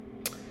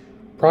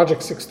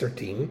Project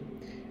 613.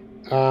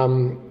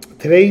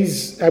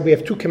 We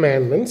have two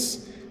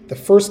commandments. The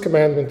first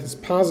commandment is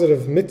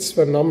positive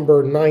mitzvah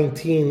number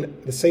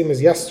 19, the same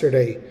as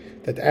yesterday,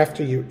 that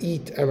after you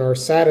eat and are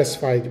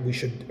satisfied, we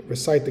should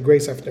recite the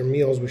grace after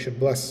meals, we should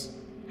bless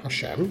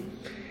Hashem.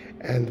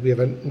 And we have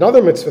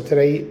another mitzvah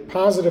today,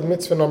 positive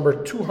mitzvah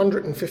number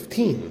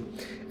 215,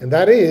 and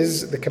that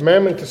is the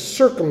commandment to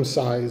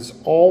circumcise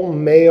all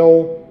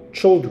male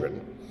children.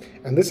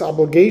 And this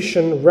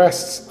obligation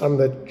rests on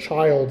the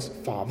child's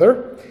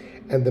father,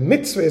 and the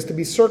mitzvah is to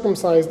be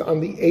circumcised on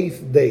the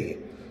 8th day.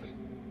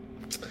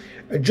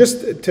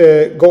 Just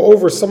to go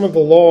over some of the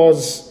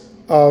laws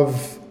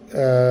of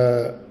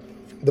the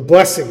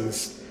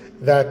blessings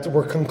that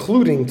we're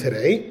concluding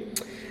today,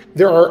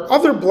 there are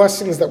other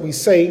blessings that we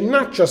say,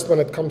 not just when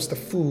it comes to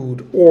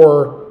food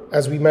or,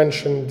 as we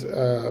mentioned,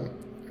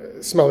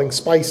 smelling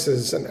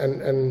spices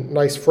and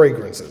nice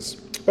fragrances.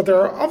 But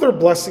there are other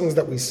blessings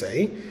that we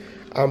say.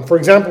 For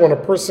example, when a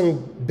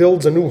person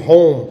builds a new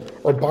home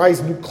or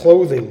buys new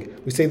clothing,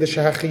 we say the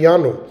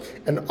Shehecheyanu.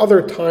 And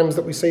other times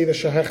that we say the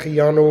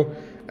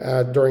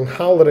Shehecheyanu during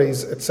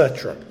holidays,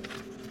 etc.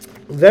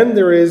 Then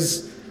there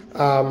is,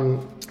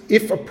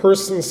 if a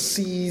person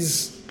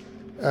sees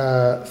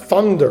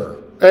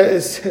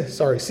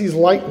sees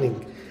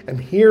lightning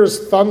and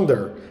hears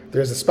thunder,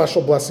 there's a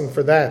special blessing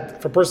for that.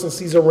 If a person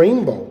sees a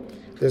rainbow,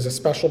 there's a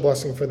special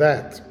blessing for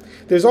that.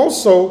 There's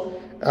also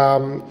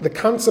the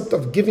concept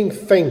of giving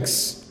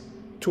thanks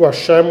to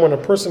Hashem when a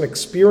person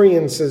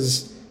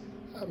experiences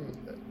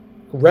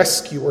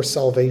rescue or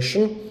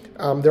salvation.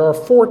 There are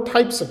 4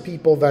 types of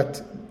people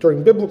that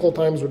during biblical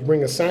times would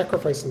bring a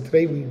sacrifice, and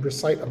today we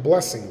recite a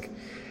blessing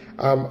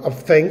of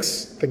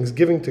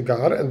thanksgiving to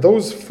God. And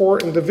those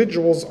 4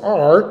 individuals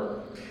are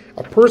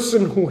a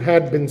person who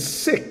had been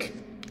sick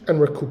and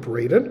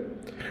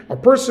recuperated, a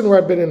person who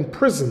had been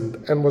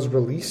imprisoned and was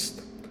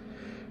released,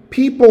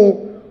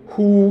 people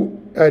who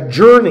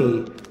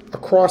journey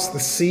across the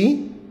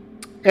sea,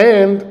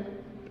 and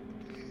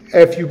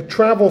if you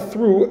travel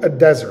through a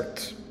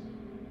desert.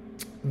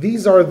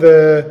 These are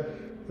the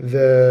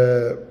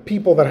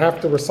people that have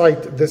to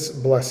recite this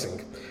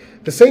blessing.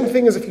 The same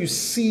thing as if you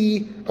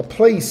see a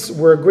place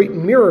where a great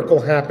miracle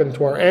happened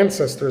to our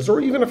ancestors,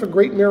 or even if a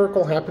great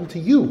miracle happened to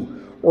you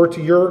or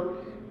to your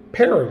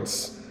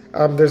parents.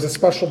 There's a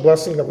special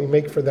blessing that we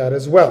make for that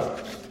as well.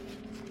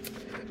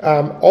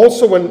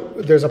 Also, when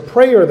there's a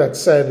prayer that's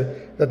said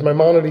that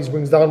Maimonides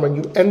brings down when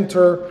you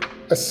enter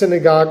a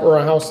synagogue or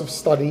a house of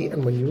study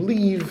and when you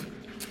leave,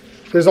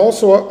 there's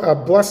also a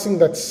blessing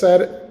that's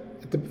said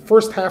at the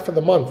first half of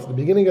the month, the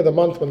beginning of the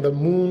month when the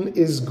moon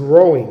is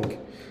growing.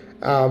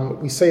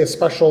 We say a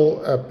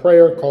special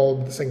prayer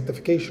called the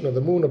sanctification of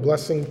the moon, a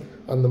blessing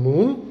on the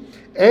moon.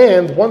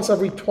 And once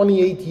every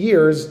 28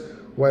 years,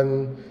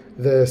 when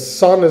the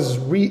sun is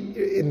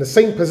in the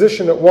same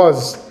position it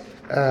was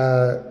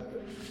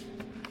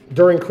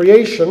during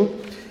creation,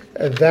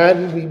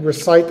 then we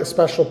recite a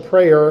special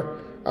prayer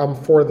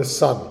for the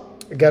sun.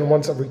 Again,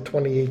 once every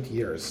 28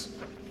 years.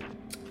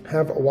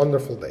 Have a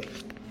wonderful day.